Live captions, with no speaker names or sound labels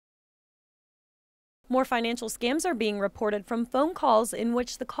More financial scams are being reported from phone calls in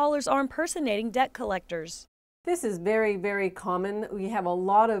which the callers are impersonating debt collectors. This is very, very common. We have a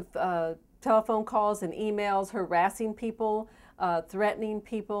lot of telephone calls and emails harassing people, threatening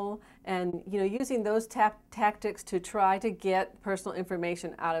people, and using those tactics to try to get personal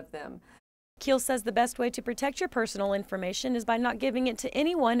information out of them. Kyndel says the best way to protect your personal information is by not giving it to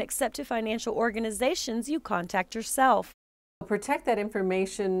anyone except to financial organizations you contact yourself. Protect that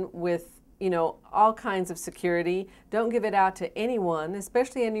information with all kinds of security. Don't give it out to anyone,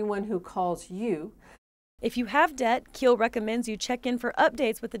 especially anyone who calls you. If you have debt, Kyndel recommends you check in for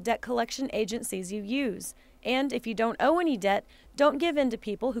updates with the debt collection agencies you use. And if you don't owe any debt, don't give in to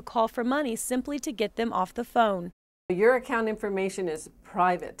people who call for money simply to get them off the phone. Your account information is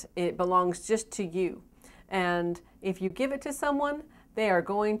private. It belongs just to you. And if you give it to someone, they are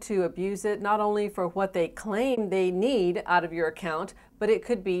going to abuse it, not only for what they claim they need out of your account, but it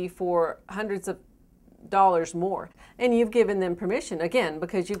could be for hundreds of dollars more. And you've given them permission, again,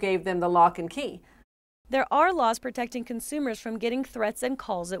 because you gave them the lock and key. There are laws protecting consumers from getting threats and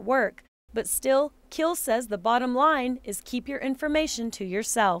calls at work. But still, Kyndel says the bottom line is keep your information to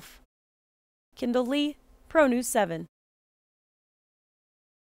yourself. Kyndel Lee, Pronews 7.